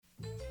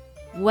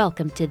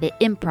Welcome to the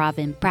Improv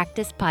in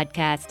Practice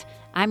podcast.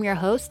 I'm your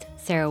host,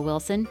 Sarah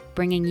Wilson,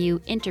 bringing you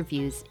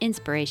interviews,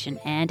 inspiration,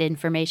 and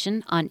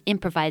information on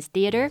improvised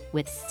theater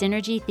with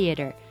Synergy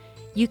Theater.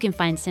 You can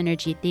find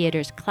Synergy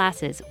Theater's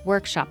classes,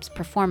 workshops,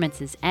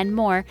 performances, and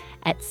more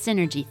at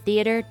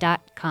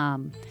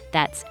synergytheater.com.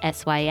 That's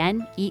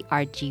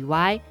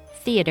SYNERGY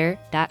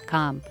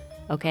theater.com.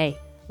 Okay,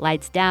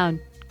 lights down,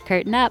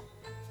 curtain up.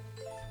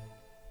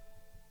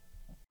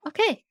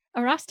 Okay,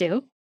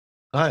 Arastu.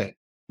 Hi.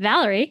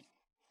 Valerie.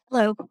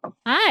 Hello.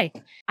 Hi.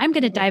 I'm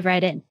going to dive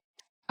right in.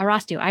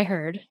 Arastu, I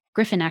heard,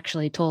 Griffin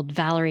actually told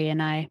Valerie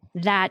and I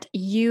that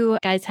you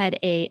guys had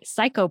a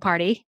psycho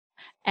party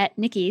at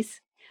Nikki's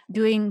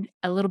doing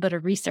a little bit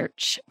of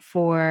research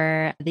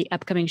for the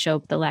upcoming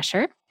show, The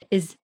Lesher.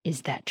 Is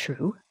that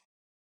true?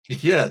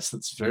 Yes,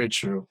 that's very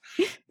true.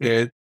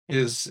 It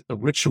is a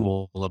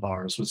ritual of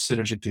ours with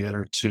Synergy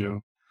Theater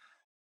to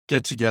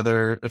get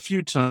together a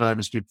few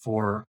times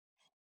before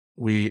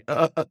we,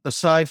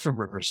 aside from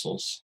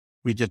rehearsals,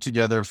 we get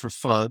together for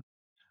fun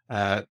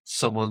at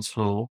someone's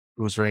home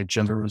who was very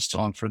generous to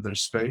offer their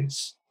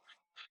space.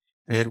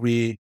 And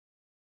we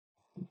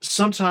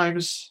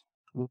sometimes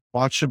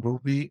watch a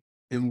movie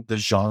in the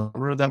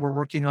genre that we're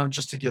working on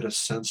just to get a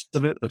sense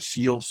of it, a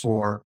feel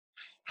for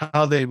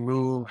how they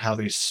move, how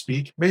they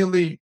speak,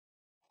 mainly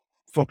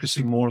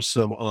focusing more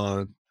so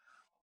on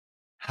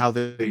how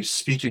they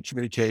speak and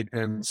communicate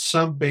and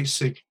some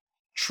basic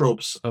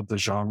tropes of the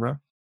genre.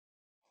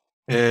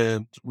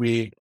 And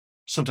we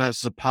sometimes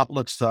it's a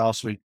potluck style,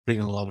 so we bring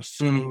in a lot of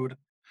food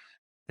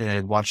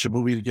and watch a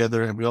movie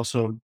together. And we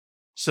also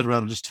sit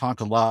around and just talk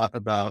a lot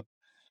about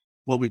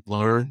what we've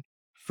learned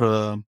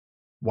from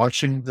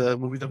watching the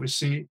movie that we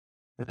see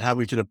and how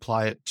we can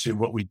apply it to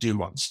what we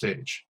do on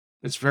stage.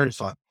 It's very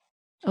fun.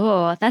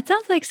 Oh, that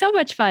sounds like so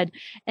much fun.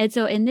 And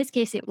so in this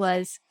case, it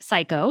was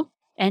Psycho.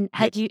 And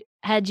had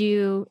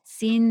you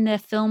seen the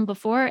film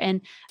before?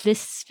 And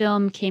this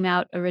film came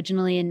out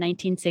originally in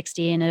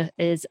 1960 and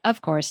is,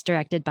 of course,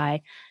 directed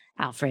by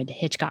Alfred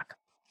Hitchcock.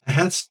 I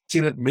had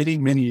seen it many,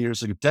 many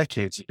years ago,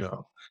 decades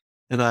ago.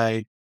 And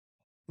I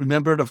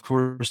remembered, of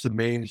course, the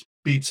main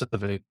beats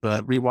of it,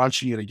 but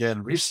rewatching it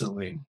again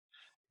recently,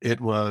 it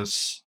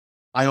was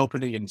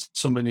eye-opening in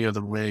so many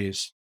other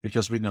ways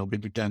because we've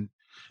been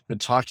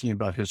talking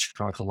about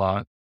Hitchcock a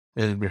lot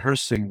and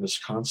rehearsing this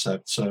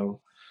concept.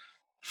 So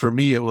for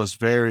me, it was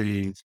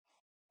very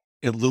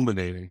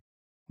illuminating,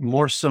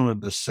 more so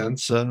in the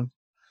sense of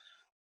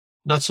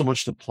not so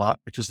much the plot,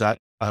 because that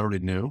I already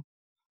knew,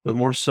 but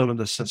more so in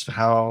the sense of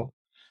how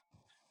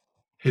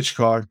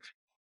Hitchcock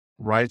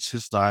writes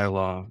his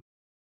dialogue,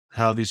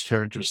 how these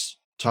characters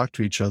talk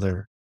to each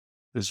other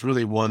is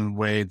really one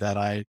way that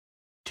I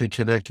can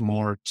connect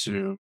more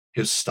to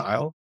his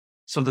style.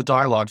 So the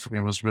dialogue for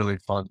me was really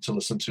fun to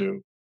listen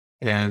to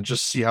and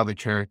just see how the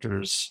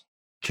characters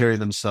carry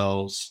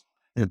themselves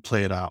and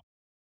play it out.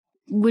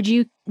 Would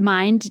you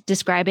mind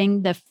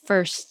describing the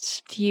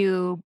first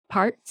few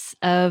parts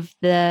of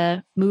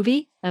the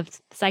movie of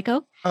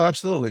Psycho? Oh,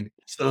 absolutely.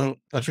 So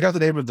I forgot the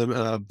name of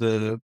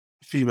the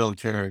female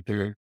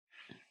character.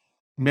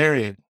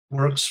 Marion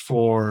works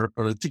for,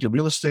 I think, a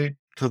real estate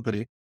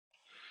company,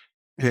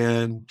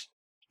 and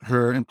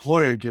her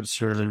employer gives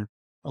her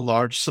a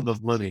large sum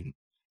of money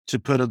to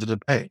put into the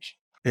bank.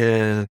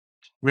 And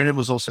Marion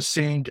was also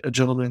seeing a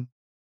gentleman,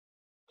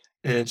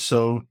 and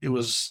so it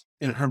was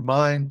in her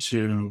mind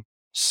to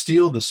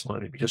steal this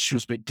money because she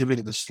was being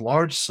given this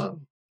large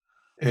sum.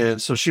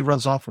 And so she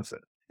runs off with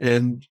it,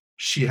 and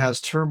she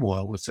has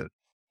turmoil with it.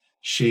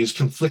 She's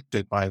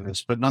conflicted by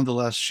this, but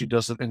nonetheless, she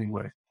does it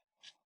anyway.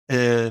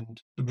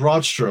 And the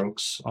broad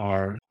strokes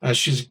are, as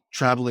she's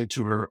traveling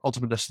to her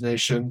ultimate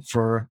destination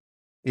for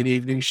an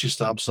evening, she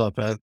stops up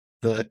at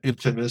the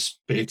infamous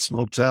Bates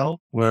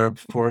Motel, where,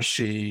 of course,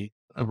 she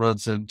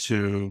runs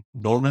into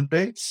Norman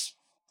Bates.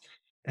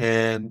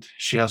 And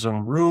she has her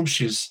own room.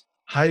 She's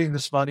hiding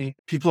this money.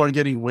 People are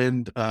getting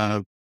wind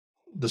of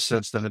the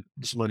sense that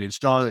this money is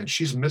gone and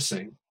she's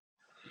missing.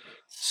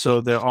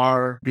 So there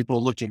are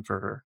people looking for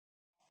her.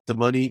 The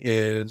money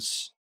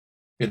is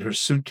in her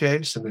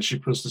suitcase, and then she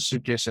puts the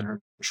suitcase in her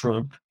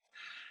trunk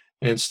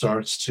and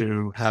starts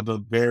to have a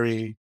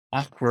very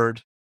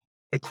awkward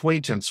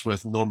acquaintance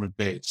with Norman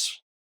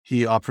Bates.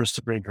 He offers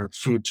to bring her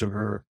food to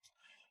her,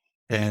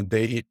 and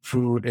they eat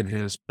food in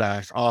his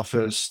back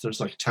office. There's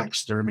like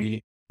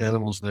taxidermy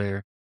animals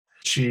there.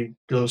 She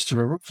goes to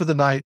her room for the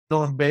night.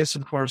 Norman Bates,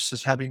 of course,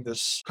 is having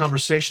this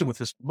conversation with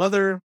his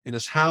mother in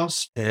his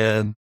house,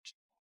 and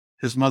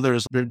his mother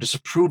is very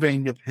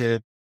disapproving of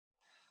him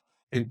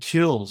and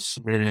kills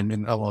Miriam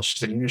while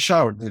she's taking a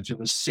shower. There's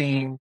a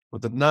scene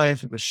with a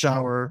knife in the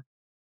shower,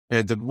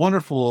 and the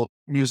wonderful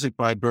music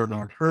by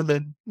Bernard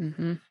Herrmann,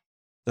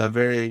 that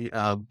very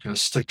kind of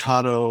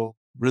staccato,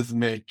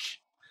 rhythmic,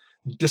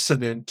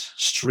 dissonant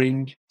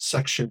string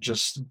section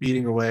just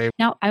beating away.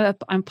 Now,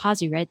 I'm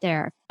pause you right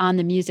there on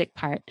the music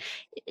part.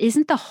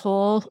 Isn't the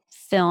whole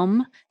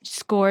film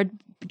scored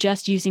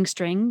just using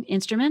string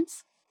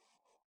instruments?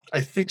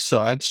 I think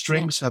so. And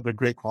strings have a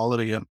great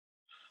quality of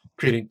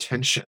creating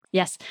tension.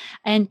 Yes.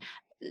 And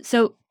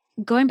so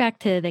going back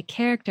to the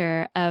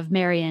character of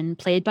Marion,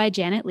 played by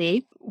Janet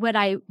Leigh, what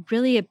I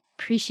really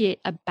appreciate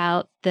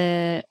about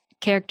the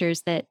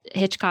characters that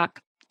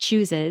Hitchcock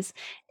chooses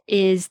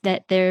is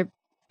that they're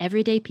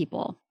everyday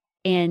people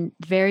and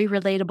very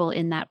relatable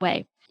in that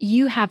way.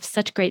 You have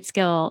such great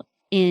skill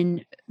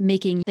in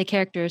making the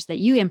characters that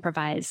you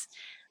improvise,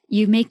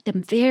 you make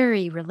them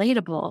very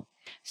relatable.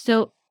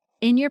 So,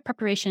 in your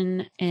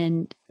preparation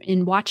and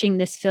in watching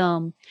this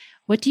film,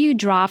 what do you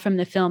draw from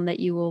the film that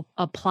you will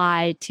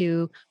apply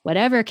to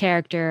whatever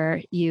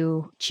character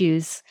you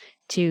choose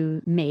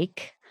to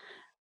make?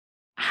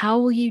 How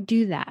will you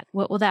do that?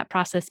 What will that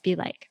process be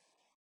like?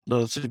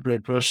 No, that's a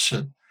great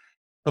question.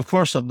 Of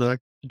course, I'm not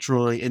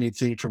drawing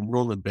anything from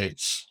Roland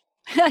Bates.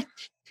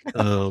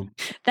 Um,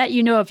 That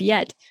you know of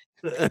yet.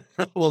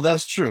 well,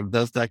 that's true.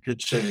 That could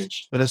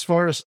change. But as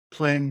far as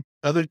playing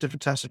other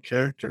different types of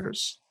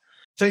characters,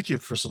 thank you,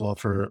 first of all,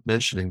 for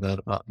mentioning that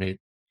about me.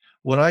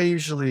 What I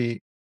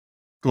usually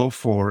go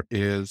for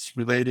is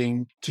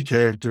relating to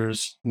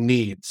characters'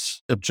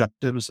 needs,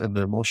 objectives, and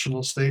their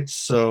emotional states.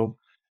 So,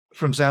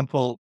 for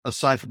example,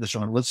 aside from the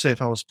genre, let's say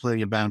if I was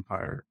playing a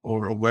vampire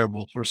or a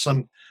werewolf or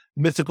some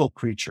mythical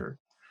creature,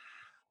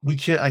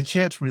 I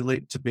can't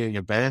relate to being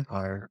a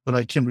vampire, but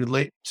I can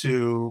relate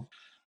to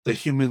the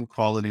human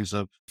qualities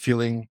of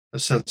feeling a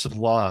sense of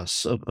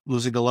loss, of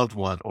losing a loved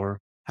one, or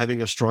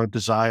having a strong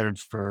desire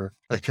for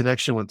a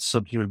connection with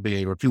some human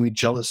being, or feeling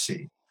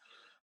jealousy,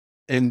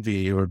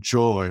 envy, or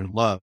joy, or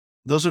love.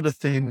 Those are the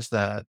things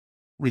that,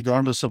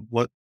 regardless of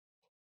what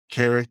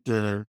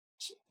character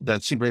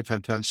that seem very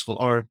fantastical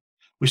are,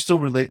 we still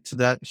relate to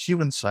that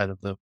human side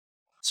of them.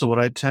 So what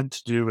I tend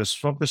to do is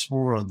focus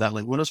more on that.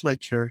 Like, what does my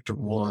character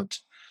want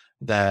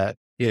that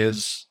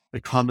is a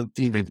common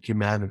theme in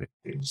humanity?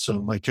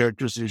 So my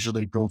characters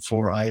usually go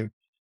for a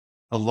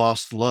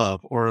lost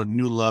love or a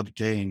new love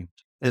gained.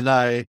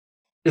 And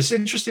it's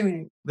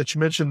interesting that you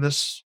mentioned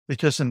this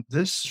because in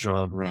this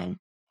genre,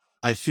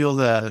 I feel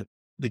that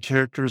the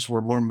characters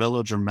were more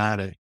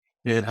melodramatic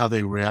in how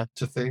they react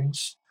to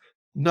things,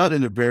 not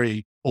in a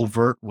very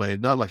overt way,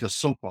 not like a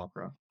soap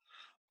opera.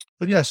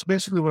 But yes,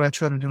 basically what I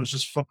try to do is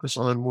just focus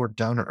on more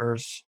down to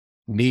earth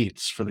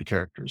needs for the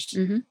characters.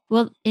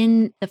 Well,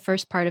 in the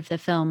first part of the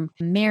film,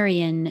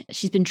 Marion,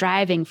 she's been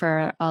driving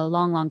for a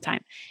long, long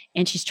time,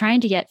 and she's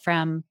trying to get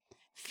from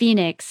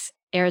Phoenix,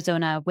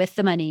 Arizona, with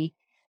the money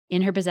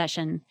in her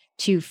possession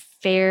to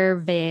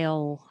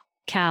Fairvale,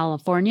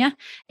 California.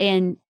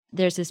 And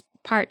there's this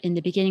part in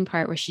the beginning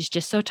part where she's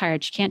just so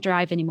tired she can't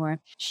drive anymore.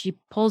 She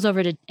pulls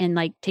over to and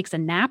like takes a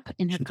nap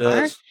in her She car.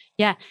 does.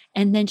 Yeah,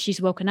 and then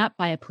she's woken up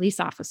by a police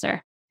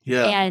officer.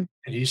 Yeah. And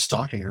And he's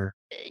stalking her.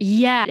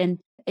 yeah, and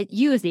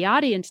you as the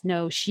audience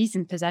know she's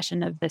in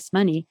possession of this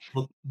money.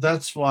 Well,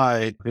 that's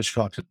why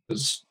Hitchcock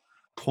is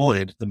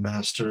coined the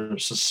master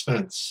of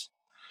suspense,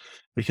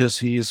 because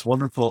he's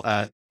wonderful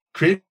at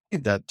creating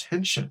that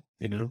tension,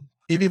 you know?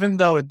 Even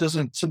though it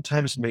doesn't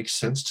sometimes make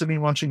sense to me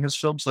watching his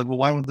films, like, well,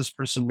 why would this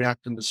person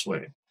react in this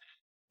way?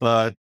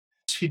 But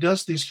he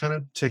does these kind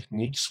of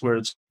techniques where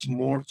it's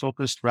more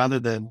focused rather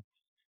than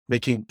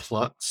making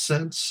plot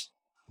sense.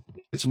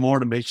 It's more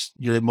to make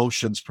your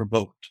emotions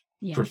provoked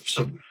Yeah. for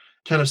some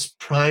kind of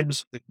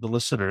primes the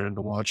listener and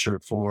the watcher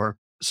for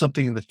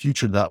something in the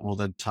future that will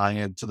then tie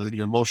into the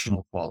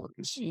emotional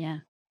qualities. Yeah.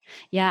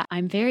 Yeah,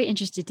 I'm very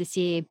interested to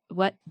see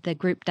what the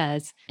group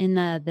does in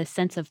the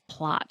sense of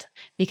plot,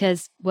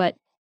 because what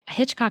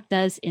Hitchcock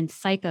does in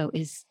Psycho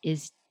is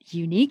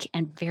unique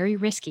and very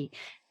risky.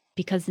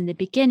 Because in the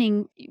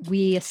beginning,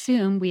 we as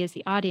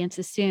the audience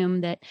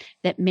assume that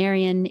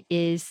Marion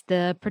is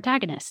the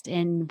protagonist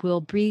and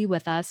will be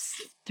with us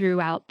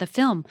throughout the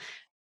film,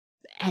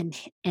 and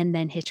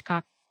then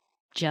Hitchcock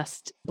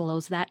just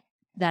blows that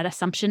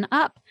assumption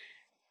up,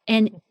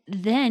 and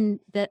then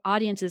the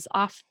audience is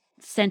off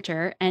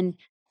center, and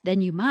then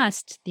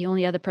the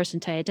only other person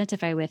to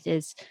identify with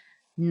is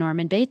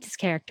Norman Bates'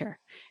 character.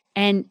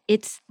 And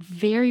it's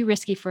very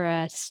risky for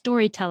a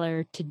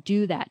storyteller to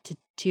do that,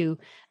 to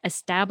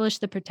establish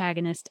the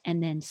protagonist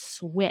and then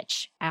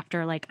switch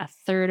after like a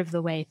third of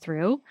the way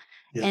through.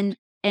 Yeah.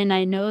 And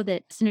I know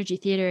that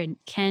Synergy Theater and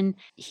Ken,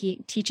 he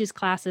teaches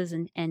classes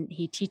and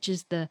he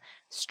teaches the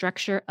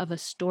structure of a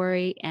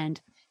story and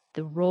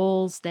the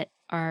roles that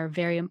are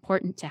very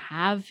important to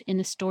have in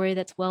a story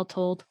that's well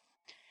told.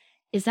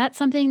 Is that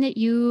something that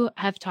you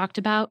have talked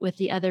about with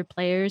the other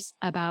players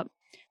about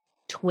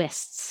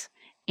twists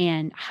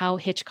and how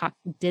Hitchcock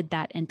did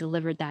that and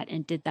delivered that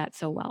and did that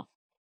so well?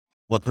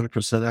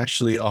 100%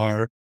 actually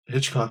our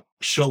Hitchcock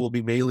show will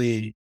be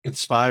mainly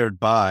inspired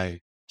by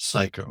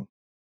Psycho.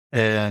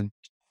 And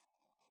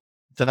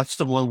that's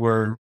the one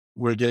where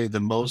we're getting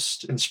the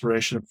most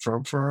inspiration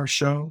from for our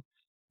show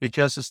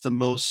because it's the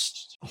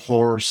most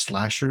horror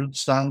slasher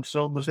style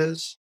film of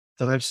his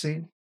that I've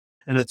seen.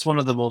 And it's one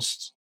of the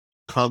most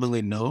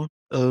commonly known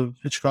of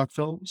Hitchcock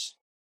films,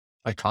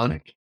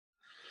 iconic.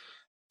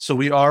 So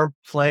we are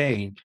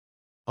playing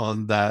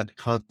on that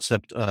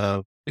concept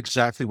of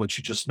exactly what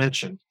you just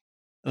mentioned,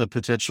 a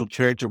potential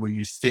character where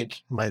you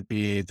think might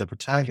be the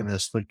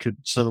protagonist, but could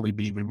suddenly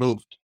be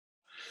removed.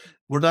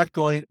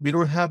 we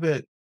don't have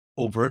it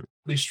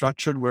overtly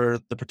structured where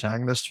the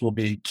protagonist will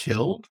be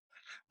killed,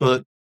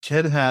 but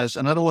Ken has,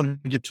 and I don't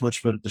want to give too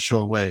much of the show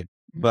away,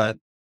 but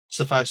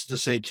suffice it to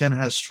say, Ken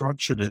has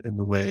structured it in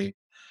a way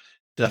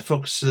that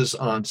focuses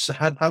on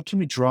how can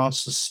we draw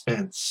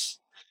suspense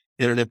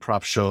in an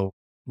improv show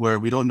where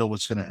we don't know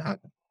what's going to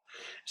happen.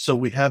 So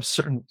we have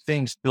certain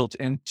things built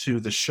into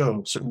the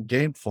show, certain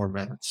game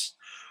formats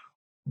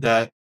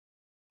that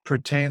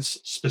pertains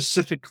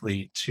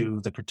specifically to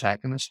the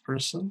protagonist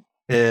person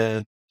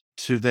and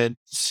to then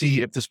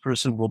see if this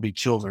person will be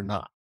killed or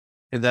not.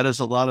 And that is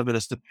a lot of it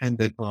is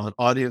dependent on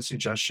audience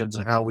suggestions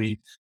and how we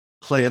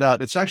play it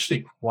out. It's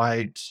actually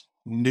quite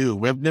new.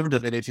 We've never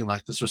done anything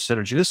like this with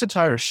Synergy. This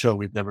entire show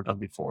we've never done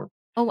before.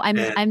 Oh, And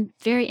I'm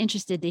very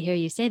interested to hear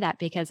you say that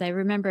because I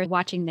remember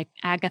watching the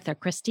Agatha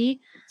Christie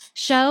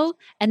show,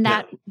 and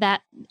yeah,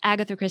 that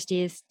Agatha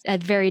Christie is a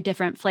very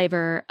different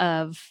flavor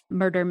of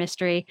murder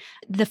mystery.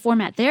 The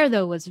format there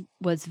though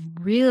was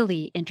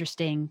really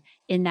interesting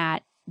in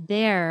that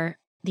there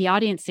the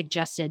audience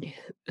suggested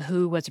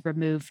who was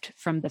removed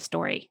from the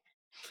story.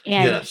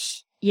 And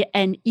yes. yeah,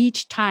 and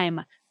each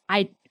time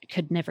I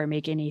could never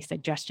make any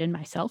suggestion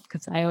myself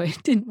because I always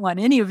didn't want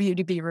any of you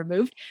to be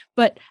removed.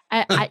 But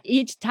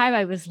each time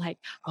I was like,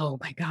 oh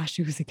my gosh,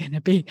 who's it going to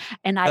be?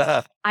 And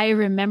I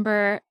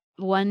remember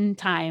one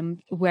time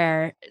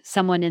where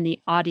someone in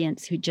the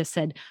audience who just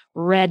said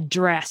red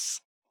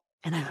dress.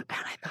 And I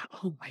thought,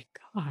 oh my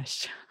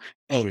gosh.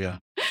 Oh yeah.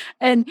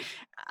 And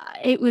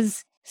it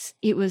was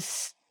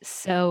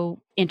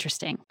so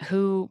interesting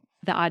who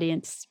the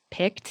audience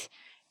picked.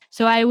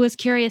 So I was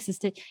curious as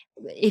to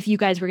if you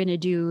guys were going to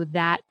do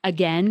that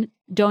again.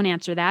 Don't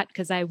answer that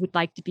because I would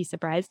like to be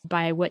surprised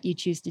by what you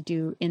choose to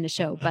do in the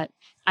show. But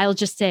I'll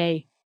just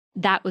say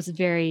that was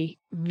very,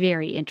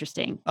 very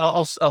interesting.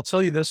 I'll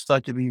tell you this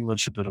without giving you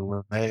much of it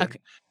away. Okay.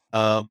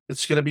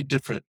 It's going to be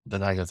different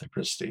than Agatha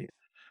Christie.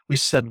 We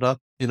set it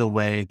up in a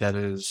way that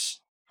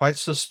is quite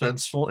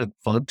suspenseful and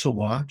fun to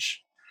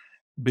watch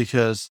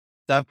because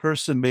that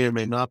person may or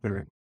may not be,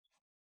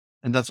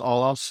 and that's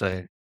all I'll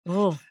say.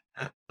 Oh,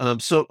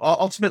 So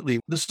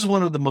ultimately, this is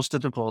one of the most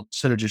difficult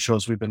Synergy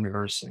shows we've been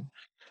rehearsing.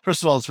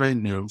 First of all, it's very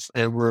new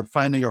and we're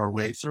finding our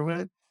way through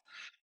it.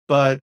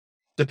 But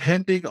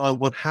depending on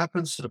what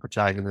happens to the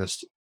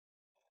protagonist,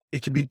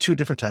 it can be two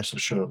different types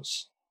of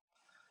shows.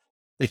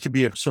 It could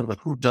be a sort of a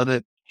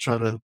whodunit,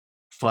 trying to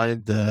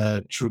find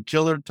the true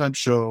killer type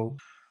show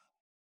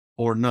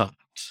or not.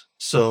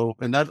 So,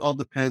 and that all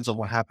depends on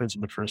what happens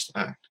in the first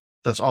act.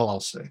 That's all I'll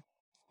say.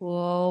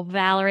 well,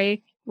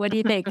 Valerie, what do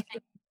you think?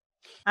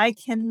 I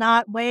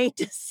cannot wait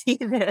to see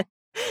this.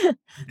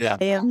 Yeah.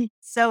 I am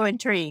so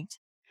intrigued.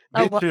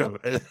 Me too.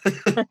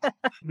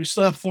 We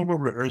still have 4 more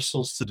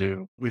rehearsals to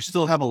do. We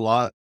still have a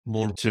lot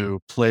more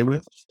to play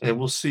with, and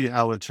we'll see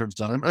how it turns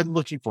out. I'm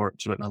looking forward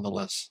to it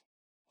nonetheless.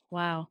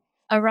 Wow.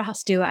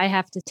 Arastu, I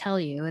have to tell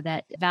you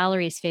that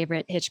Valerie's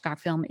favorite Hitchcock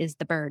film is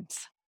The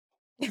Birds.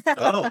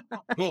 Oh,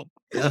 cool.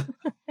 Yeah.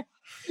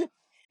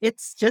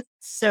 It's just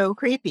so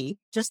creepy.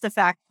 Just the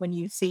fact when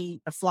you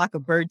see a flock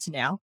of birds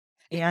now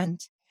and,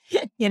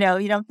 you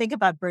don't think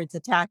about birds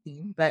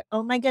attacking, but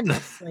oh my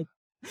goodness, like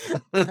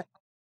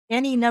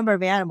any number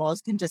of animals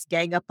can just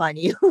gang up on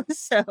you.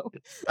 So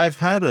I've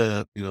had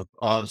on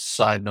a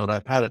side note,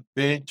 I've had a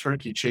big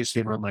turkey chase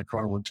me around my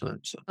car one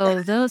time. So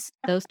Oh, those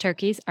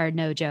turkeys are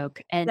no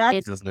joke. And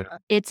that's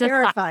it's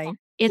terrifying.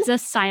 It's a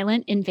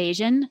silent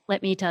invasion,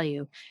 let me tell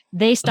you.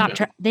 They stop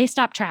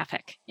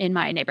traffic in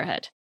my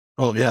neighborhood.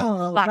 Oh yeah.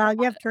 Oh, well,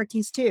 you have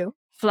turkeys too.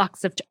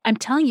 Flocks of I'm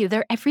telling you,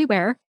 they're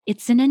everywhere.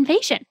 It's an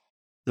invasion.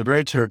 They're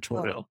very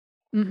territorial.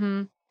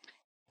 Mm-hmm.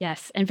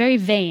 Yes, and very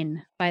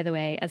vain, by the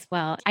way, as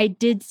well. I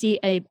did see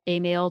a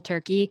male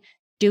turkey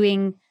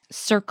doing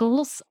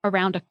circles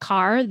around a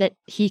car that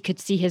he could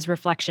see his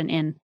reflection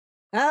in.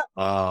 Oh,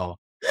 Wow.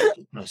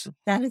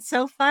 that is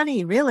so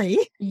funny, really.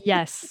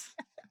 Yes.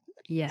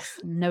 Yes,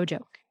 no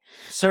joke.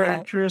 Sarah,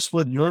 I'm curious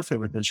what your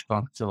favorite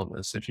Hitchcock film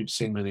is, if you've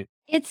seen many.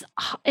 It's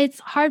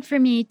hard for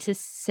me to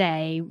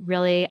say,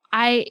 really.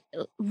 I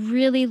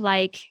really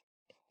like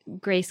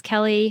Grace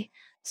Kelly.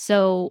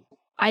 So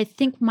I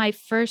think my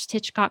first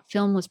Hitchcock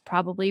film was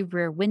probably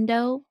Rear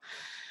Window.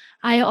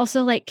 I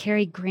also like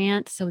Cary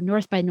Grant. So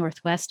North by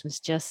Northwest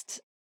was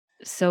just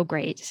so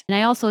great. And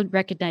I also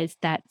recognized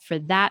that for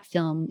that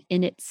film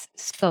in its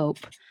scope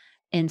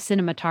and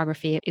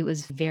cinematography, it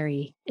was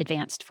very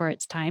advanced for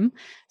its time.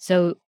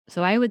 So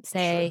I would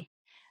say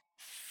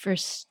for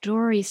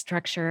story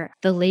structure,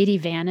 The Lady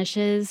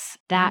Vanishes.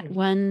 That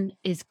one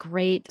is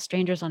great.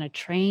 Strangers on a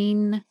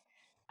Train.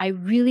 I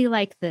really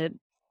like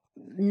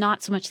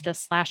not so much the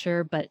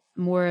slasher, but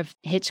more of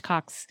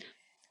Hitchcock's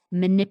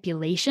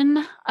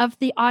manipulation of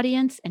the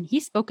audience. And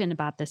he's spoken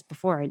about this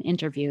before in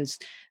interviews.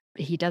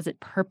 He does it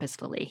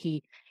purposefully.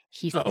 He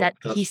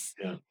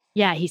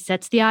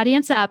sets the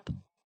audience up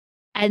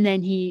and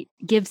then he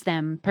gives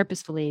them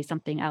purposefully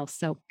something else.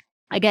 So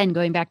again,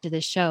 going back to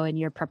this show and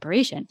your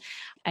preparation,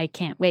 I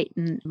can't wait.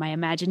 And my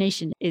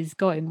imagination is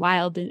going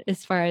wild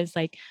as far as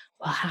like,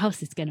 well, how is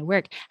this going to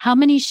work? How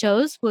many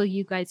shows will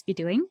you guys be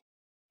doing?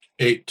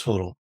 8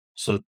 total.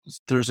 So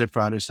it's Thursday,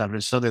 Friday,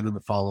 Saturday, Sunday, then the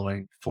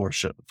following 4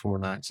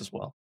 nights as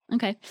well.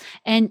 Okay.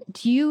 And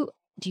do you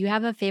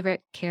have a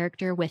favorite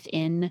character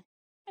within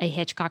a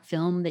Hitchcock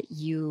film that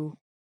you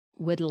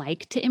would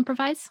like to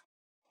improvise?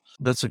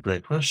 That's a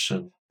great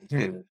question.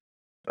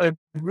 I'm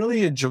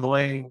really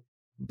enjoying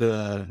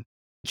the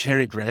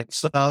Cary Grant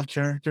style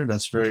character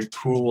that's very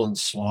cool and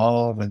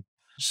suave and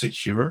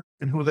secure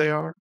in who they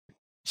are.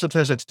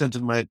 Sometimes I tend to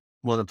might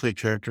want to play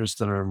characters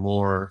that are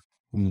more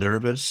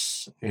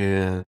nervous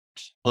and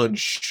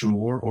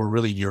unsure or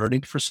really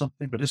yearning for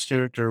something, but his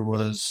character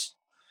was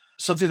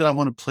something that I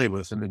want to play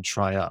with and then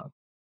try out.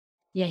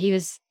 Yeah, he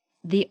was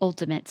the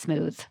ultimate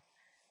smooth.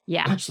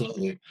 Yeah.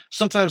 Absolutely.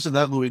 Sometimes in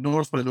that movie,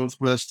 North by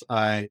Northwest,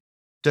 I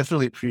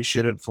definitely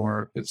appreciate it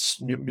for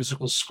its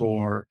musical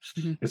score,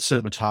 Mhm, its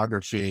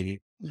cinematography,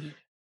 mhm.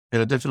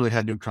 and it definitely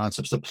had new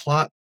concepts. The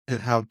plot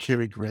and how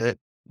Cary Grant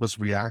was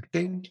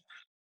reacting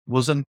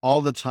wasn't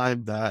all the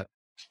time that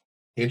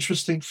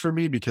interesting for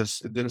me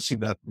because it didn't seem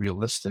that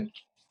realistic.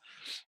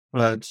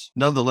 But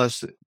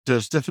nonetheless,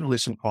 there's definitely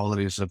some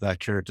qualities of that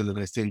character that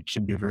I think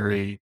can be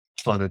very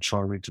fun and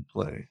charming to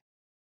play.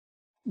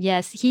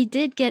 Yes, he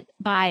did get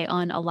by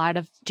on a lot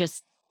of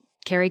just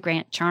Cary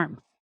Grant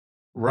charm.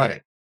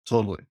 Right.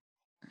 Totally.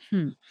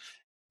 Hmm.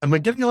 And we're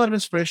getting a lot of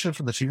inspiration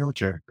from the female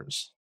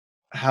characters,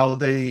 how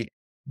they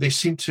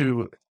seem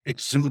to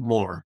exude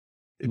more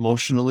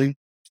emotionally.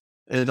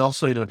 And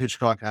also,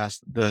 Hitchcock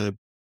has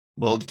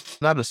well,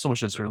 not as so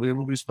much as earlier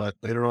movies, but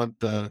later on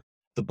the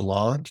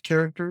blonde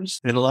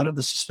characters. And a lot of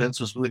the suspense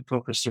was really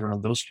focused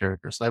around those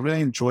characters. I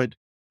really enjoyed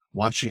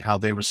watching how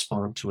they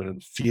respond to it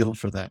and feel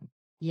for them.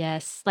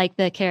 Yes, like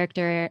the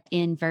character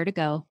in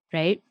Vertigo,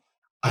 right?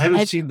 I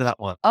haven't I've seen that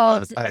one,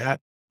 oh, but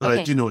I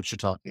okay. do know what you're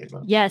talking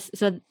about. Yes,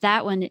 so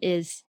that one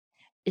is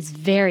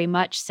very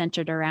much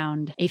centered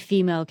around a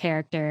female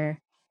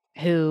character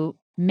who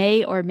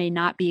may or may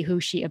not be who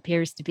she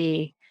appears to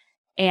be.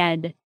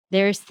 And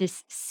there's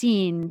this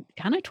scene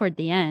kind of toward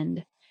the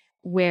end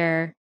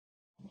where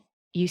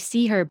you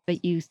see her,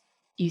 but you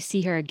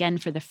see her again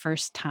for the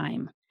first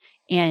time.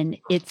 And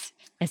it's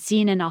a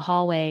scene in a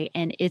hallway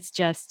and it's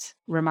just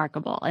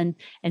remarkable. And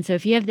so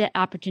if you have the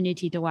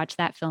opportunity to watch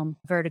that film,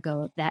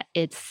 Vertigo, that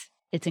it's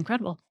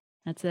incredible.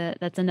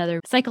 That's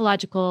another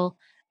psychological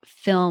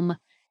film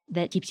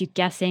that keeps you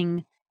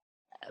guessing,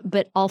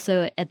 but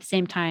also at the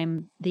same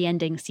time, the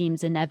ending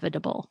seems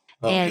inevitable.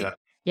 Oh And yeah.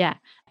 yeah,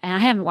 and I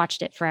haven't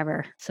watched it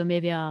forever. So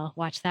maybe I'll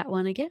watch that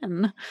one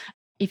again.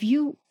 If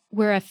you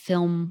were a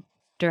film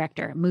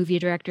director, movie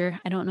director,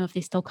 I don't know if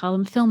they still call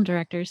them film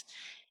directors.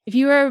 If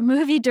you were a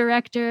movie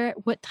director,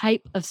 what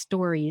type of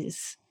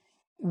stories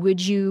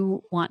would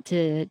you want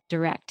to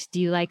direct? Do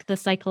you like the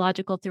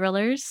psychological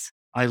thrillers?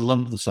 I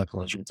love the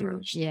psychological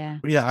thrillers. Yeah.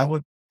 Yeah, I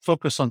would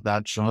focus on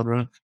that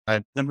genre.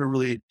 I've never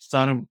really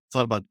thought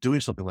about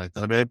doing something like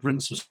that. I mean, I've written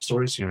some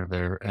stories here and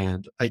there,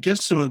 and I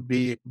guess it would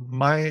be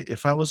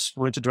if I was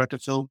going to direct a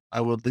film,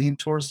 I would lean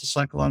towards the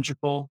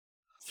psychological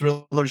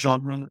thriller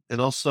genre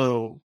and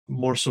also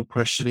more so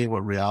questioning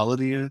what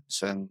reality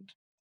is and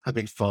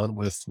having fun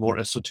with more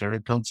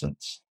esoteric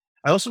concepts.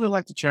 I also really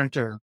like the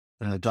character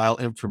Dial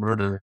M for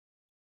Murder,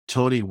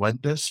 Tony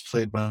Wendes,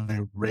 played by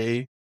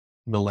Ray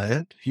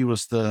Milland. He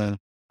was the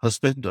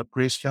husband of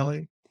Grace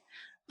Kelly.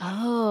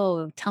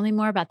 Oh, tell me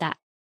more about that.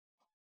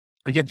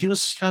 Again, he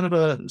was kind of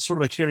a sort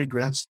of a Cary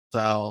Grant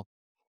style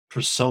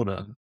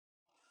persona,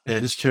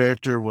 and his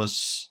character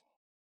was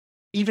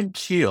even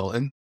keel.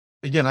 And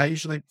again, I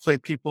usually play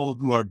people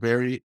who are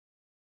very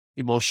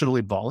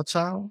emotionally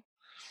volatile,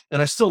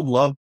 and I still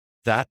love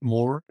that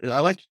more. I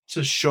like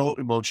to show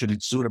emotion,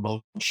 exude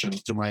emotion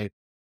to my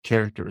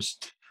characters.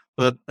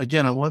 But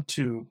again, I want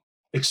to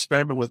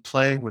experiment with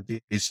playing with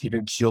these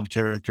even keeled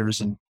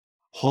characters and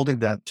holding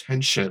that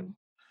tension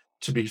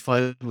to be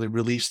finally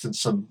released in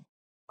some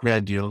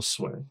grandiose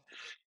way.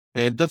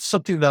 And that's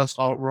something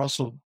we're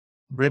also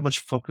very much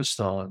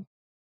focused on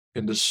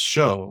in this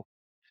show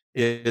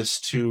is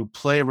to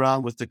play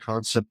around with the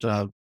concept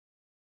of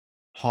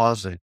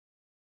pausing.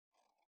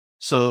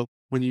 So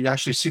when you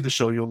actually see the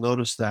show, you'll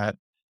notice that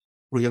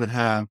we're going to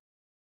have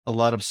a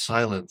lot of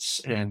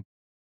silence and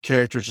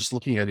characters just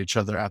looking at each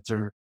other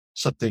after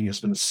something has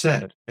been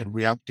said and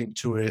reacting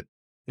to it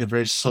in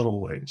very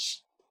subtle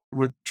ways.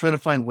 We're trying to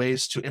find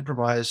ways to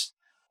improvise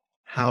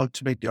how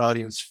to make the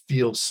audience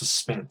feel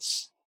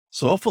suspense.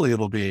 So hopefully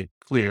it'll be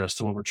clear as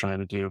to what we're trying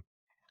to do.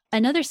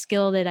 Another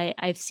skill that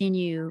I've seen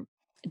you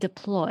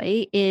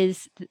deploy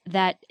is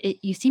that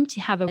you seem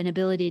to have an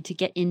ability to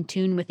get in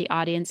tune with the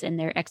audience and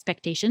their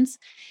expectations.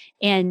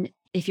 And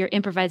if you're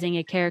improvising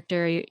a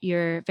character,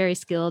 you're very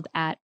skilled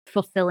at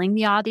fulfilling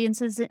the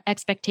audience's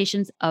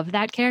expectations of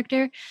that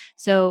character.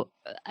 So,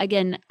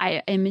 again,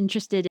 I am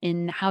interested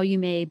in how you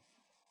may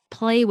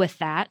play with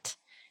that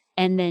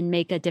and then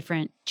make a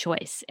different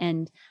choice.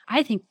 And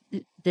I think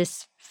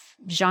this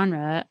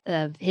genre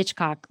of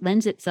Hitchcock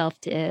lends itself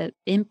to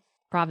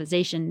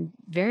improvisation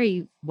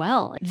very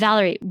well.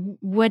 Valerie,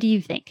 what do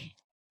you think?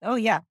 Oh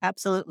yeah,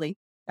 absolutely.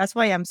 That's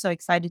why I'm so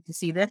excited to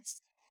see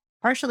this.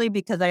 Partially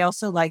because I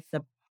also like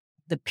the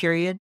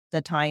period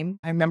the time.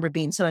 I remember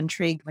being so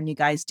intrigued when you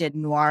guys did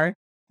noir.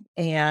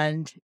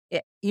 And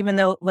even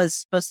though it was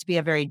supposed to be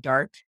a very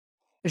dark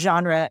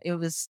genre,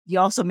 you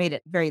also made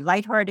it very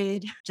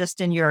lighthearted, just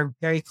in your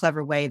very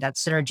clever way that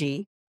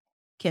Synergy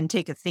can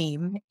take a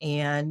theme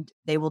and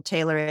they will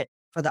tailor it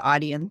for the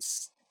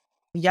audience.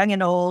 Young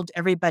and old,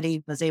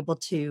 everybody was able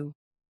to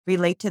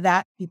relate to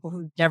that. People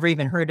who never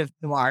even heard of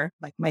noir,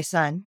 like my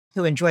son,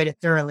 who enjoyed it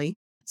thoroughly.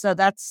 So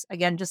that's,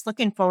 again, just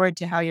looking forward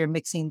to how you're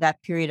mixing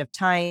that period of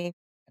time,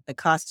 the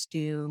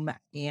costume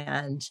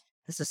and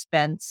the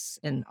suspense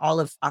in all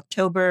of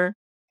October.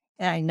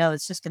 And I know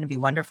it's just going to be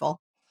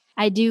wonderful.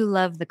 I do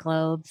love the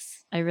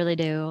clothes. I really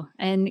do.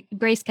 And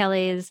Grace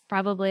Kelly is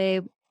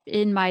probably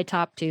in my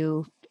top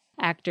 2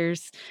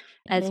 actors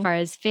as far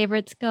as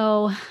favorites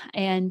go.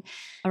 And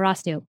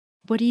Arastu,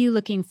 what are you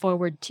looking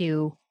forward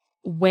to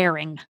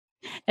wearing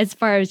as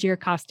far as your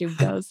costume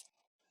goes?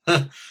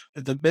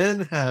 The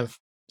men have,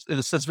 in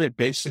a sense, very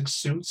basic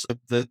suits of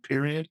the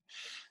period,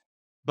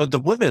 but the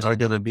women are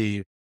going to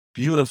be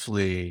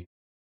beautifully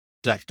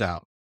decked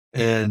out.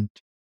 And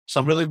so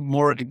I'm really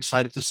more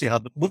excited to see how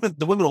the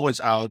women always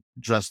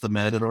outdress the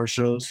men in our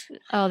shows.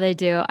 Oh, they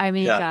do. I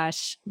mean,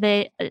 gosh,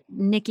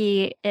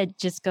 Nikki, it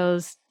just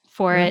goes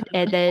for it.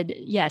 And then,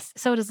 yes,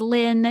 so does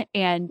Lynn.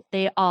 And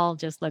they all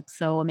just look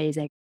so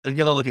amazing. They're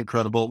going to look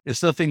incredible.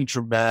 It's nothing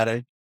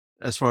dramatic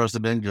as far as the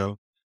men go.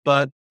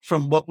 But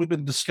from what we've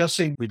been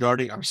discussing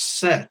regarding our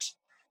set,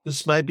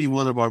 this might be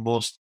one of our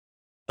most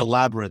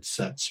elaborate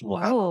sets we'll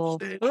have on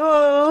stage.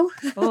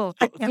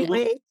 I can't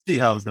wait. See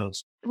how it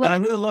goes. Well,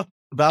 and I really love,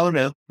 Valerie,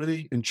 I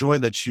really enjoy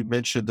that you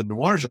mentioned the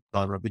noir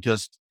genre,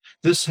 because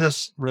this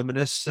has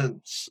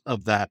reminiscence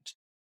of that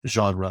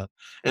genre.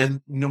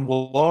 And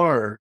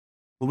noir,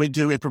 when we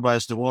do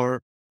improvised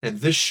noir and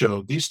this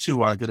show, these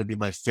two are going to be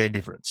my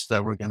favorites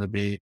that we're going to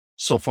be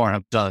so far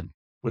have done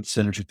with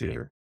Synergy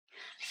Theater.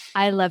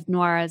 I love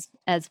noir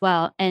as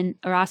well. And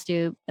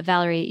Arastu,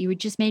 Valerie, you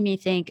just made me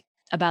think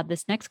about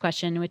this next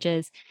question, which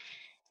is,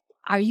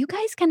 are you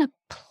guys going to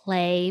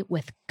play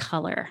with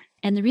color?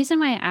 And the reason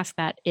why I ask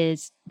that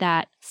is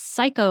that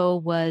Psycho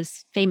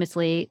was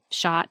famously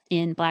shot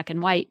in black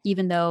and white,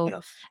 even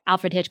though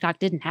Alfred Hitchcock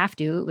didn't have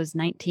to. It was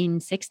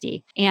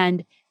 1960.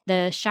 And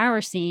the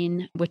shower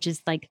scene, which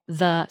is like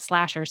the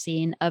slasher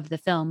scene of the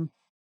film,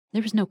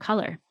 there was no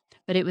color,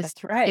 but it was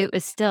it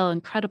was still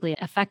incredibly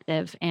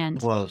effective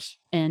and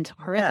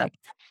horrific.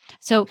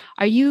 So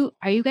are you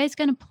guys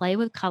going to play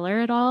with color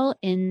at all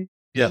in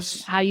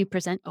how you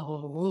present?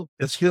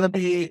 It's going to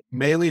be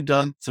mainly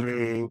done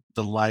through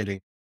the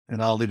lighting,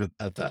 and I'll leave it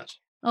at that.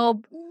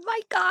 Oh my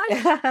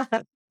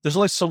God. There's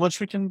only so much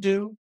we can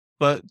do,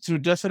 but through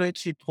definite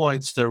key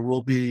points, there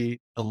will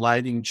be a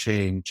lighting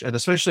change, and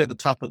especially at the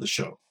top of the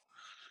show.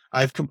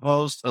 I've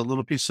composed a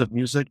little piece of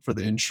music for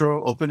the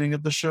intro opening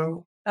of the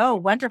show. Oh,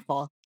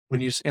 wonderful.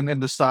 And in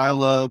the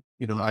style of,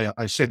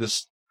 I say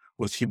this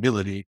with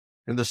humility,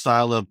 in the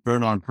style of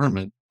Bernard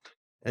Herrmann.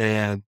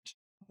 And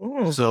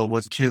so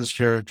when Kim's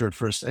character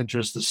first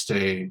enters the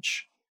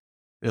stage,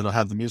 it'll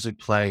have the music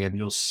playing and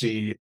you'll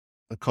see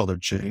a color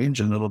change,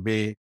 and it'll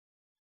be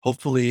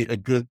hopefully a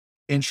good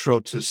intro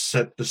to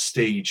set the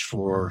stage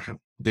for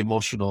the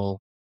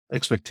emotional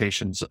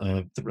expectations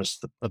of the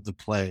rest of the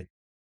play.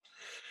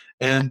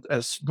 And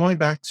as going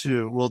back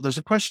to, there's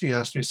a question you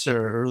asked me,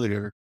 Sarah,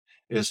 earlier,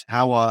 is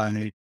how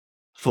I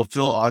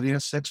fulfill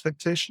audience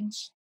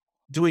expectations.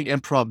 Doing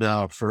improv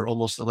now for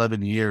almost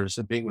 11 years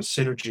and being with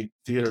Synergy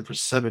Theater for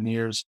 7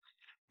 years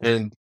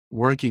and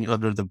working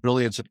under the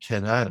brilliance of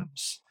Ken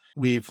Adams,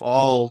 we've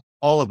all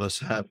of us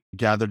have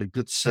gathered a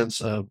good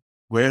sense of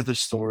where the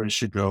story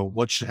should go,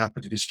 what should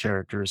happen to these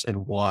characters,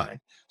 and why.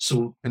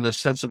 So in the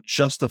sense of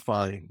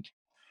justifying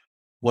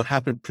what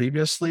happened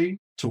previously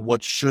to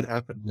what should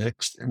happen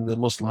next in the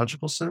most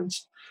logical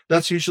sense,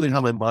 that's usually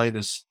how my mind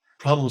is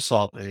problem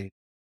solving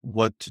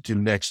what to do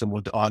next and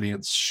what the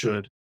audience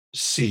should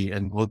see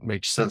and what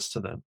makes sense to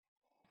them.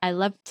 I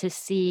love to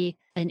see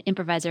an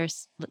improviser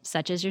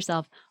such as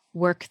yourself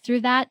work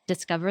through that,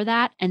 discover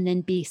that, and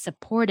then be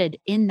supported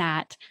in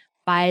that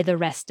by the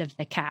rest of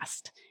the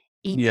cast.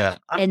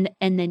 And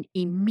then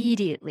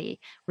immediately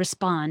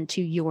respond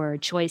to your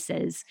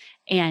choices.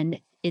 And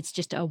it's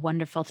just a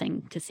wonderful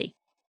thing to see.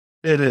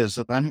 It is.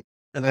 And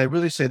I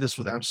really say this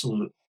with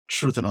absolute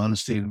truth and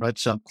honesty. It might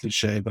sound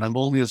cliche, but I'm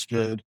only as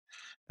good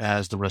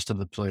as the rest of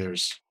the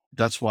players.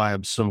 That's why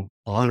I'm so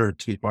honored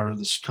to be part of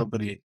this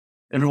company.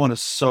 Everyone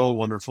is so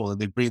wonderful, and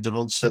they bring their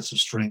own sets of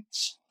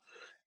strengths.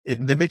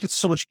 They make it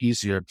so much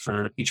easier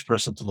for each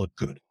person to look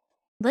good.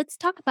 Let's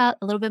talk about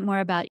a little bit more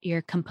about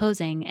your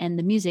composing and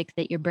the music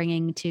that you're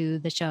bringing to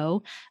the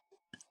show.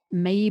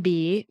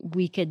 Maybe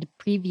we could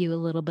preview a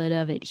little bit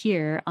of it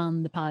here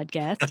on the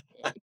podcast.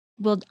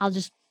 I'll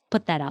just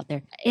put that out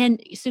there.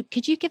 And so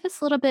could you give us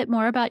a little bit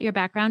more about your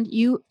background?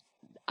 You,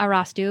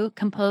 Arastu,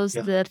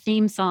 composed the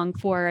theme song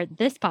for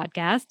this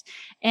podcast.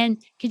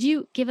 And could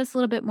you give us a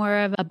little bit more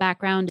of a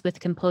background with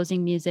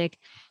composing music,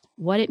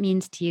 what it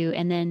means to you,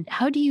 and then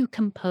how do you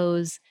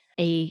compose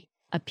a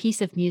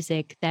piece of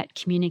music that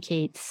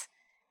communicates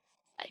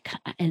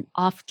an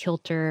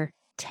off-kilter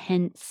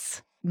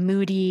tense,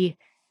 moody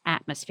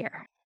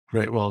atmosphere?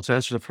 Great. Well, to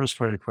answer the first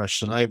part of your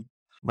question,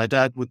 my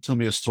dad would tell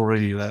me a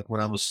story that when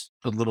I was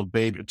a little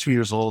baby, 2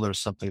 years old or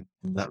something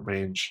in that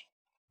range,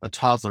 a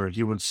toddler,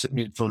 he would sit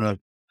me in front of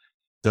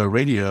the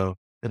radio,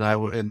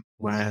 and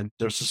when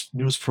there's this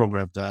news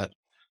program that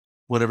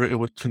whenever it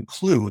would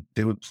conclude,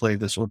 they would play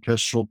this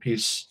orchestral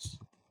piece,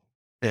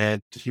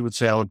 and he would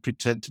say I would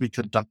pretend to be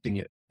conducting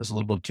it as a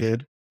little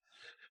kid.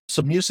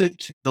 So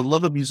music, the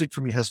love of music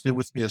for me has been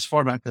with me as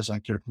far back as I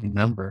can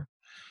remember.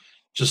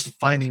 Just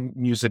finding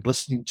music,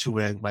 listening to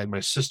it, my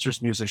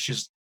sister's music.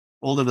 She's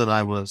older than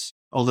I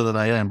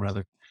am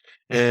rather.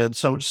 And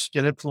so I would just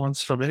get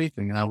influence from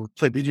anything. And I would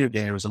play video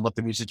games and love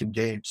the music in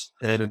games.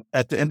 And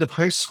at the end of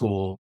high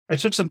school, I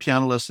took some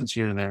piano lessons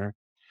here and there.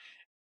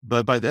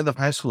 But by the end of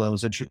high school, I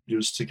was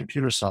introduced to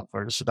computer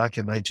software. This is back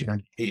in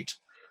 1998.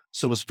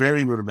 So it was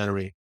very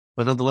rudimentary.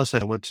 But nonetheless,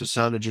 I went to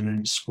sound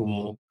engineering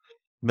school,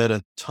 met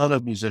a ton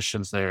of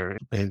musicians there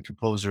and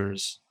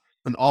composers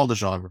in all the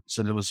genres.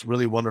 And it was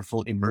really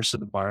wonderful,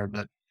 immersive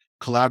environment.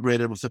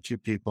 Collaborated with a few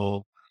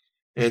people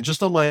and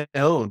just on my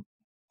own,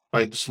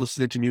 by just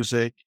listening to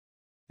music,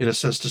 in a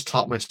sense, just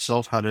taught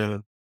myself how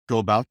to go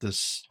about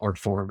this art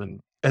form. And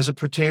as it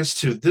pertains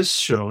to this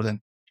show,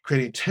 then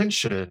creating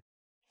tension,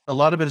 a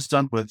lot of it is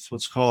done with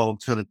what's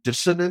called kind of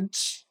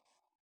dissonance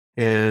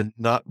and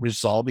not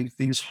resolving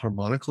things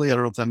harmonically. I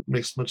don't know if that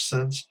makes much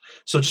sense.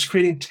 So just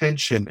creating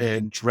tension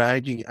and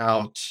dragging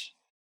out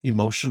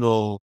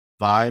emotional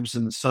vibes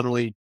and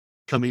suddenly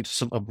coming to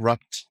some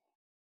abrupt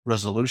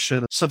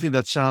resolution, something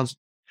that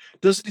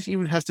doesn't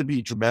even have to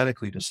be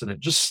dramatically dissonant,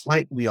 just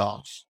slightly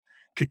off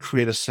could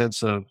create a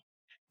sense of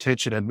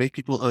tension and make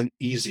people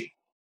uneasy.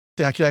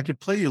 Yeah, I could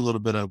play you a little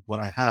bit of what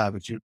I have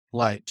if you'd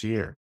like to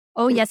hear.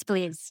 Oh, yes,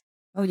 please.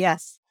 Oh,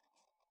 yes.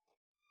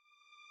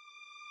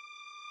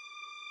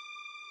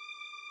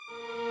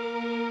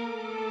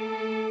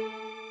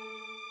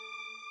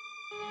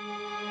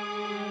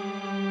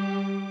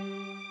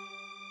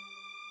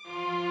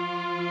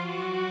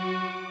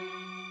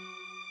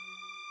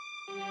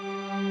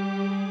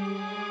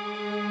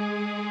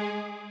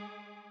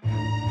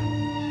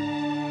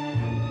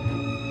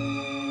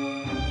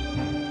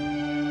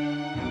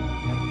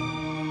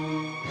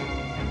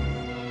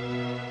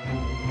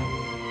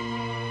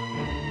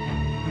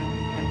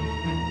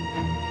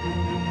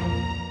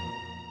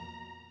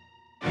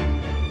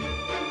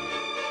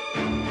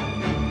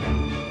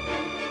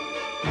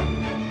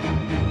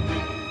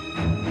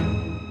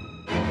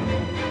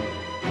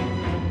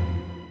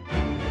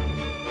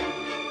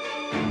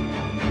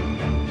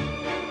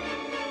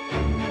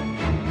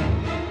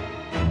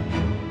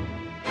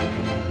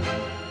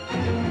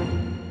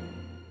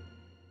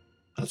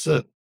 That's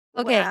it.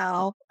 Okay.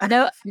 Wow.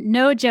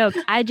 No joke.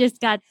 I just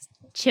got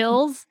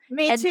chills.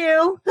 Me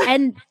too.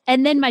 And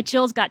then my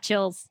chills got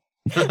chills.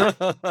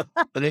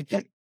 Thank you.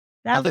 I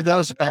That think was that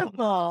was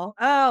beautiful.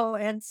 Oh,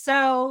 and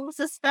so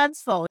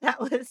suspenseful. That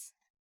was,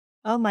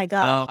 oh my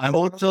God. I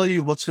won't tell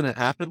you what's going to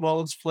happen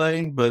while it's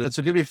playing, but it's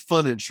going to be a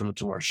fun intro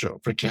to our show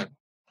for Ken.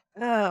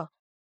 Oh,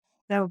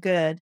 so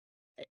good.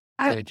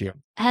 Thank you.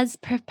 As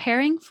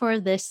preparing for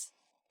this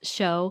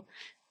show,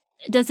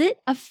 does it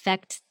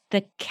affect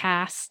the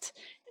cast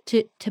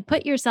to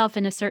put yourself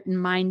in a certain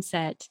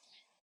mindset?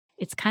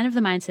 It's kind of the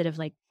mindset of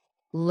like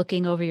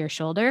looking over your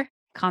shoulder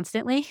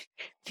constantly,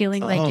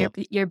 feeling like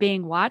you're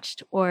being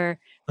watched or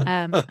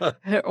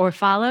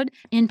followed.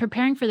 In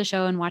preparing for the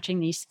show and watching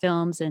these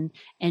films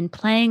and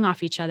playing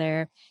off each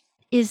other,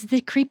 is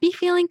the creepy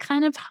feeling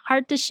kind of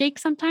hard to shake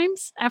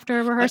sometimes after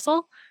a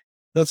rehearsal?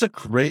 That's a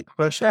great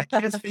question. I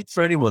can't speak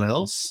for anyone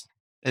else,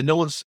 and no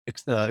one's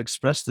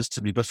expressed this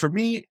to me. But for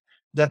me,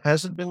 that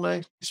hasn't been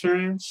my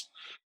experience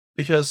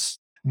because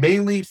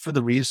mainly for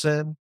the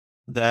reason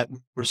that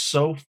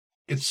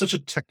it's such a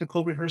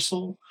technical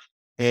rehearsal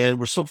and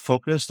we're so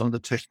focused on the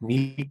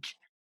technique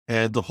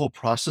and the whole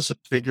process of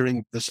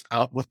figuring this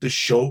out, what the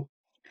show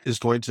is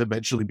going to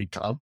eventually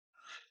become,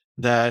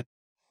 that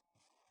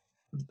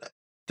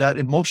that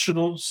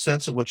emotional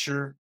sense of what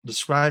you're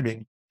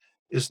describing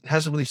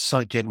hasn't really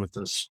sunk in with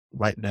us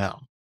right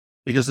now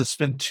because it's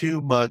been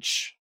too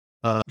much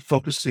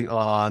focusing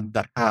on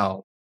the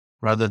how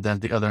rather than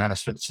the other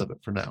aspects of it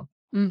for now.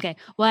 Okay.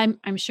 Well,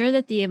 I'm sure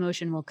that the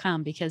emotion will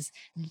come because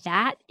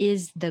that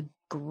is the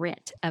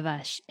grit of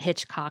a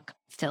Hitchcock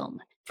film.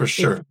 For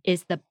sure.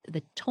 Is the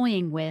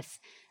toying with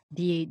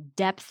the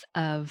depth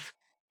of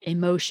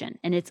emotion.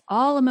 And it's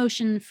all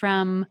emotion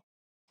from,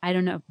 I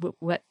don't know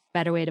what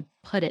better way to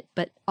put it,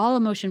 but all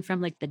emotion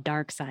from like the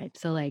dark side.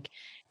 So like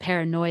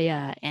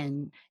paranoia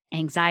and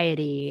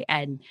anxiety,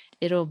 and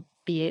it'll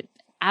be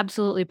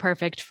absolutely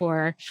perfect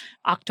for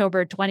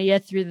October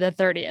 20th through the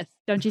 30th.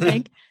 Don't you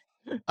think?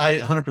 I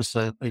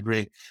 100%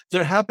 agree.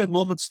 There have been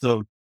moments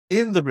though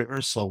in the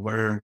rehearsal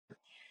where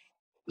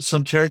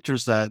some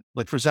characters that,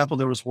 like, for example,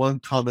 there was one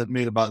comment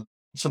made about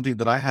something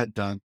that I had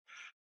done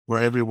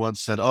where everyone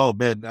said, oh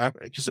man,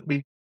 because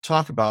we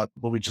talk about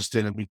what we just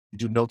did and we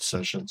do note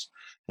sessions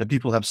and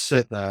people have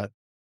said that,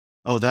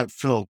 oh, that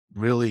felt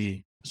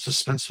really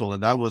suspenseful.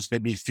 And that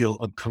made me feel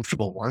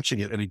uncomfortable watching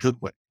it in a good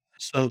way.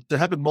 So there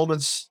have been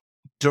moments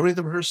during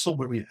the rehearsal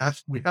where we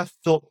have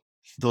felt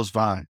those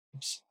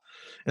vibes.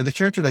 And the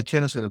character that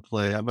Ken is going to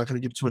play, I'm not going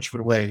to give too much of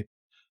it away,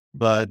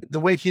 but the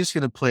way he's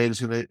going to play it is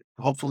going to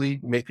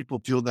hopefully make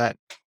people feel that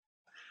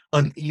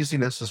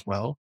uneasiness as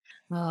well.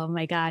 Oh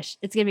my gosh,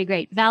 it's going to be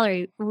great.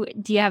 Valerie,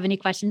 do you have any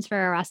questions for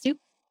Arastu?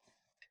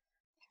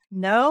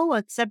 No,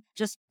 except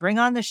just bring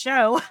on the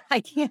show.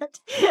 I can't.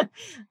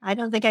 I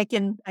don't think I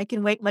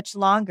can wait much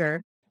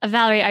longer.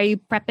 Valerie, are you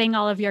prepping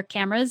all of your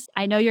cameras?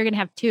 I know you're going to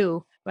have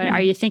 2, but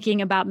are you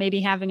thinking about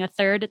maybe having a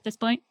 3rd at this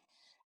point?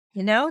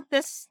 You know,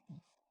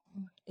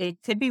 it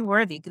could be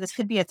worthy. This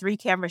could be a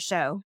 3-camera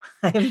show.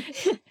 I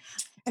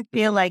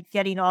feel like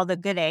getting all the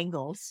good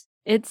angles.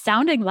 It's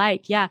sounding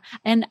like, yeah.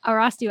 And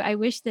Arastu, I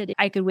wish that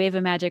I could wave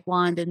a magic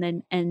wand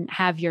and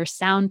have your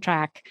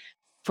soundtrack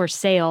for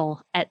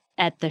sale at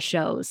the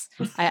shows.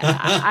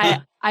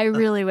 I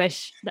really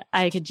wish that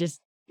I could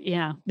just,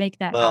 make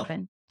that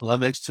happen. Well, that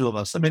makes 2 of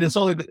us. I mean,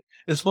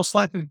 it's most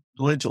likely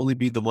going to only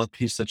be the one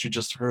piece that you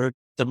just heard.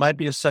 There might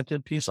be a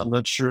second piece. I'm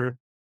not sure.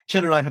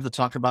 Ken and I have to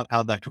talk about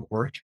how that could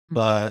work,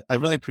 but I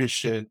really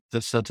appreciate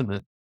the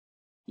sentiment.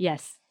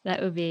 Yes,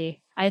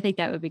 I think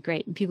that would be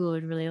great. And people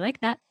would really like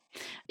that.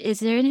 Is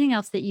there anything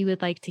else that you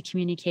would like to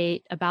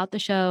communicate about the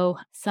show?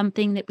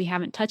 Something that we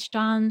haven't touched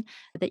on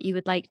that you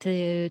would like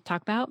to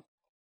talk about?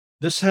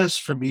 This has,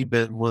 for me,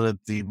 been one of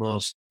the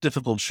most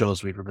difficult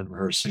shows we've ever been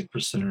rehearsing for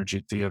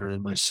Synergy Theater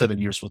in my 7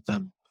 years with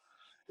them.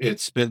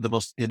 It's been the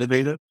most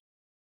innovative,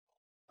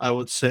 I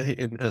would say,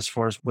 in as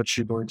far as what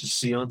you're going to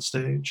see on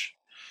stage,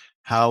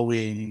 how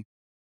we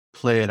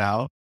play it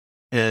out,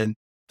 and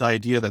the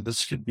idea that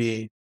this could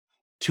be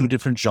 2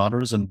 different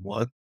genres in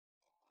one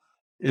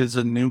is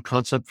a new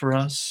concept for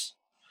us.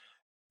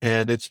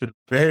 And it's been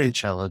very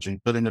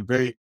challenging, but in a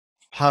very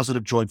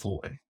positive, joyful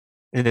way.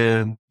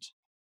 And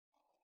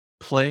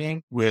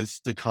playing with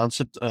the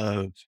concept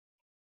of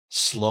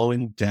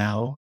slowing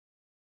down,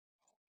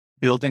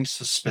 building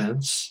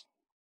suspense,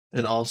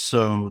 and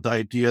also the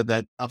idea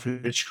that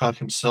Alfred Hitchcock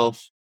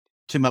himself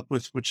came up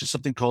with, which is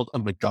something called a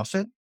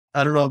MacGuffin.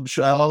 I don't know. I'm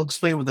sure I'll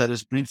explain what that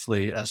is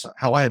briefly, as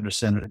how I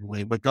understand it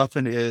anyway.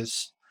 MacGuffin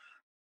is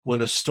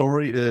when a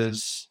story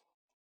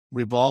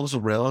revolves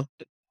around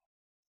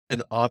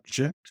an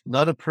object,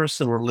 not a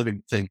person or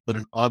living thing, but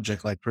an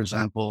object, like, for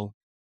example,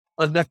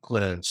 a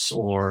necklace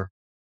or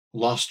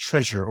lost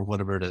treasure or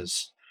whatever it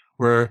is,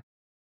 where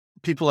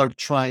people are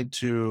trying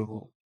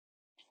to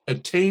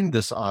attain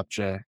this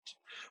object,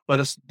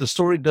 but the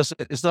story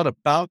it's not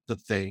about the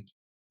thing,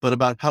 but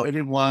about how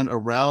everyone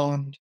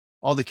around,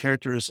 all the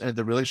characters and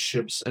the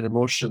relationships and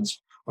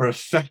emotions are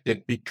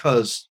affected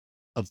because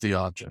of the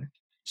object.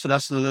 So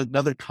that's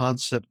another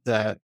concept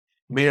that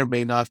may or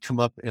may not come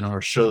up in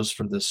our shows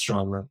for this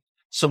genre.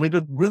 So we've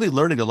been really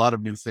learning a lot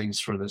of new things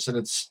for this, and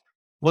it's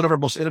one of our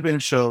most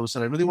innovative shows,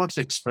 and I really want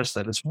to express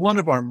that. It's one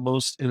of our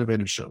most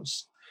innovative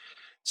shows.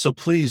 So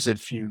please,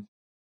 if you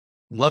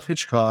love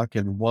Hitchcock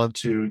and want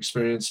to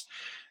experience,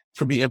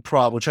 for me,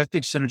 improv, which I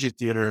think Synergy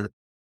Theater,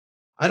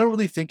 I don't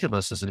really think of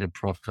us as an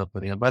improv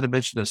company. I might have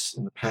mentioned this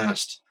in the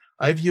past.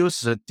 I view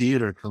us as a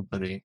theater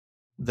company,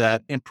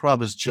 that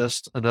improv is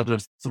just another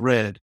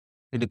thread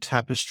in the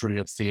tapestry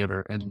of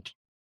theater. And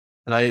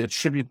I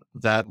attribute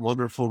that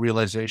wonderful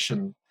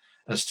realization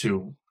as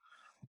to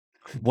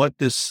what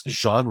this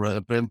genre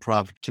of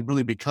improv can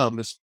really become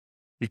is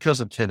because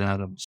of Ken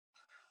Adams.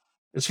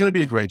 It's going to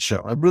be a great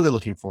show. I'm really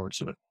looking forward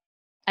to it.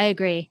 I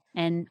agree.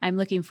 And I'm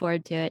looking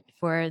forward to it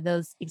for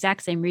those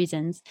exact same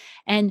reasons.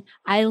 And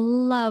I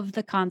love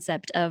the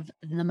concept of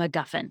the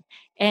MacGuffin.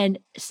 And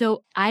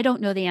so I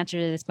don't know the answer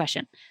to this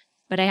question,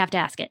 but I have to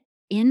ask it.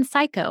 In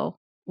Psycho,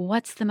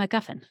 what's the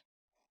MacGuffin?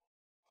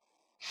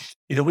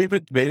 We've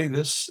been debating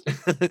this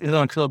in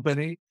our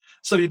company.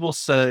 Some people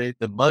say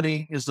the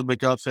money is the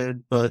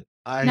MacGuffin, but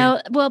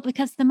No, well,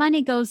 because the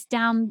money goes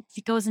down,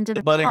 it goes into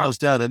the money swamp. goes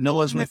down, and no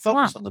one's really The swamp.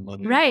 focused on the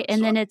money. Right.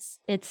 And then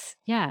it's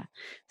yeah.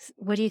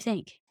 What do you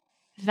think?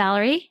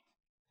 Valerie?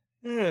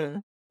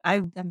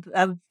 I've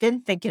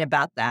been thinking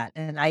about that,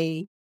 and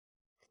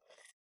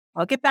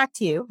I'll get back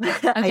to you.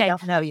 I Okay.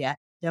 don't know yet.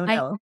 Don't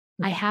know.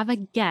 I have a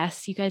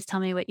guess. You guys tell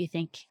me what you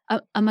think.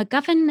 A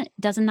MacGuffin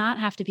does not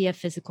have to be a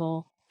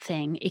physical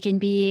thing. It can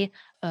be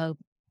a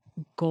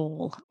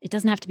goal. It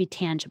doesn't have to be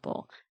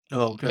tangible.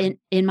 Oh, okay.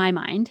 In my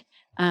mind,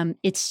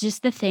 it's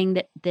just the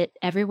thing that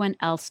everyone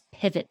else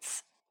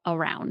pivots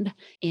around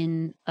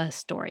in a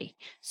story.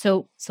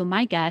 So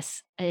my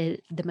guess,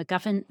 the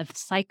MacGuffin of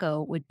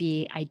Psycho would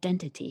be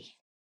identity.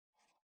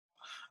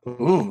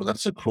 Ooh,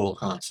 that's a cool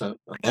concept.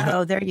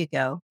 Oh, there you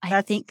go.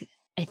 I think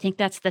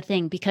that's the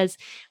thing, because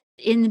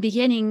in the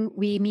beginning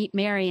we meet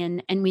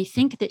Marion and we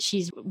think that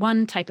she's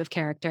one type of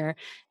character,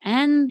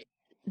 and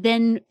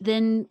then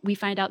we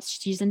find out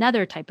she's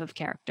another type of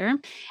character,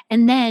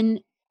 and then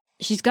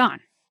she's gone.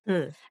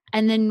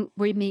 And then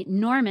we meet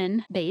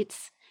Norman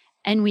Bates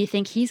and we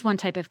think he's one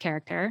type of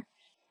character,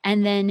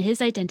 and then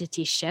his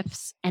identity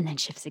shifts and then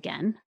shifts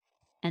again,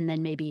 and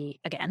then maybe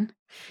again.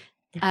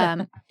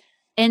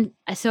 And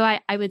so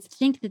I would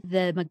think that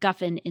the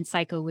MacGuffin in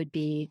Psycho would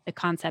be the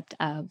concept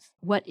of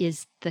what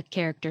is the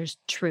character's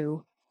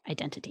true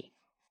identity.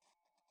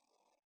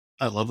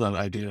 I love that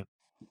idea.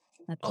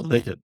 I'll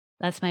That's take it.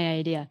 That's my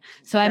idea.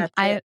 So That's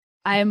it.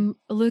 I'm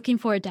looking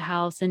forward to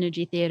how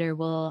Synergy Theater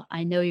will.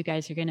 I know you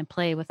guys are going to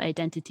play with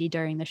identity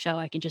during the show.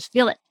 I can just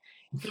feel it.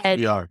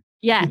 And We are.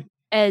 yeah,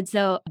 and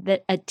so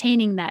that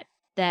attaining that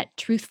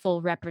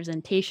truthful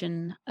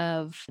representation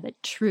of the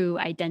true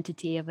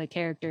identity of a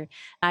character,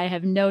 I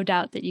have no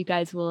doubt that you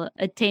guys will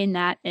attain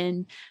that,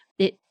 and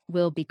it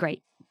will be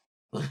great.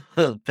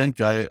 Thank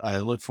you. I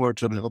look forward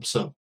to it. I hope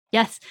so.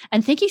 Yes.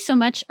 And thank you so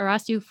much,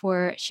 Arastu,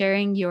 for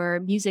sharing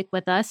your music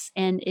with us.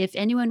 And if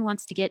anyone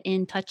wants to get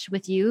in touch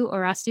with you,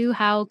 Arastu,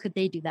 how could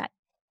they do that?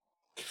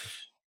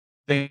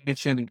 They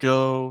can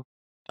go.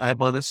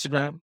 I'm on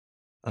Instagram.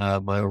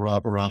 My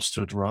Rob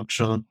Arastu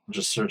Direction.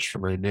 Just search for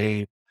my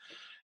name.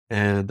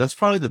 And that's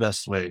probably the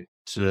best way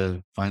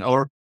to find.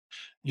 Or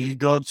you can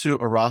go to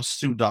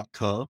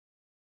arastu.com,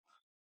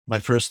 my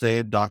first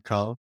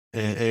name.com,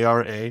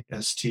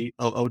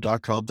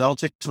 ARASTOO.com. That'll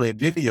take you to a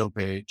video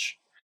page.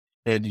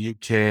 And you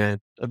can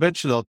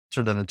eventually I'll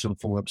turn that into a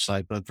full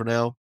website, but for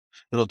now,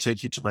 it'll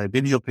take you to my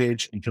video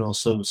page. You can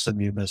also send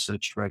me a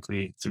message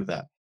directly through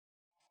that.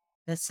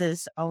 This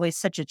is always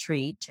such a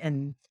treat.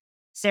 And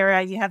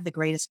Sarah, you have the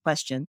greatest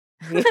question.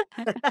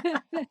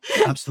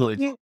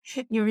 Absolutely.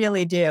 You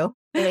really do.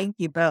 Thank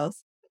you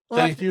both.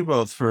 Thank you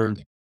both for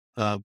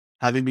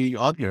having me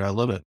on here. I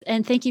love it.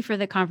 And thank you for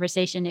the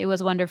conversation. It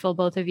was wonderful,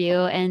 both of you.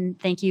 And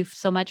thank you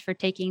so much for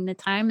taking the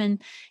time. And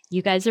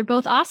you guys are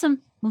both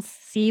awesome. We'll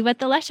see you at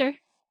the lecture.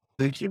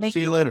 Thank you.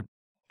 See you later.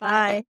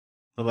 Bye.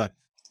 Bye-bye.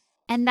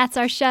 And that's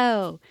our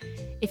show.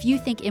 If you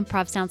think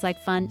improv sounds like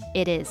fun,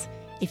 it is.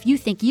 If you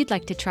think you'd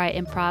like to try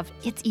improv,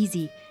 it's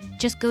easy.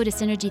 Just go to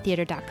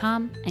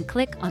synergytheater.com and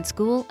click on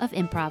School of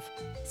Improv.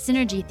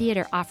 Synergy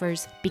Theater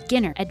offers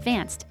beginner,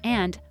 advanced,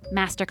 and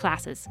master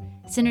classes.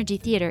 Synergy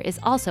Theater is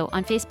also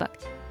on Facebook.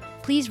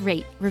 Please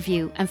rate,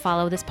 review, and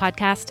follow this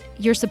podcast.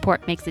 Your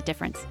support makes a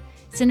difference.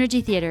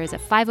 Synergy Theater is a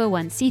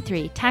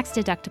 501c3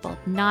 tax-deductible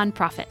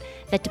nonprofit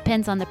that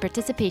depends on the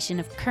participation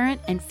of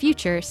current and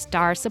future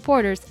STAR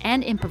supporters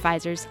and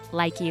improvisers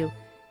like you.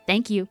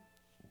 Thank you.